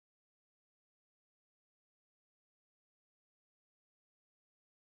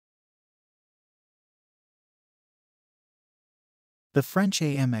The French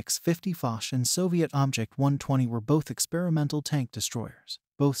AMX-50 Foch and Soviet Object 120 were both experimental tank destroyers,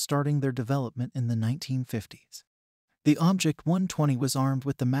 both starting their development in the 1950s. The Object 120 was armed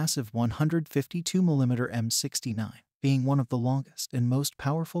with the massive 152mm M69, being one of the longest and most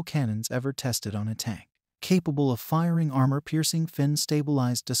powerful cannons ever tested on a tank. Capable of firing armor-piercing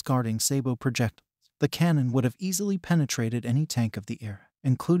fin-stabilized discarding sabot projectiles, the cannon would have easily penetrated any tank of the era,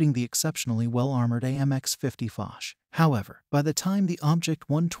 including the exceptionally well-armored AMX-50 Foch. However, by the time the Object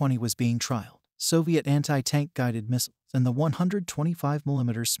 120 was being trialed, Soviet anti-tank guided missiles and the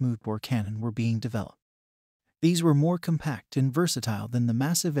 125mm smoothbore cannon were being developed. These were more compact and versatile than the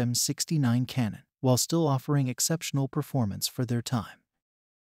massive M69 cannon, while still offering exceptional performance for their time.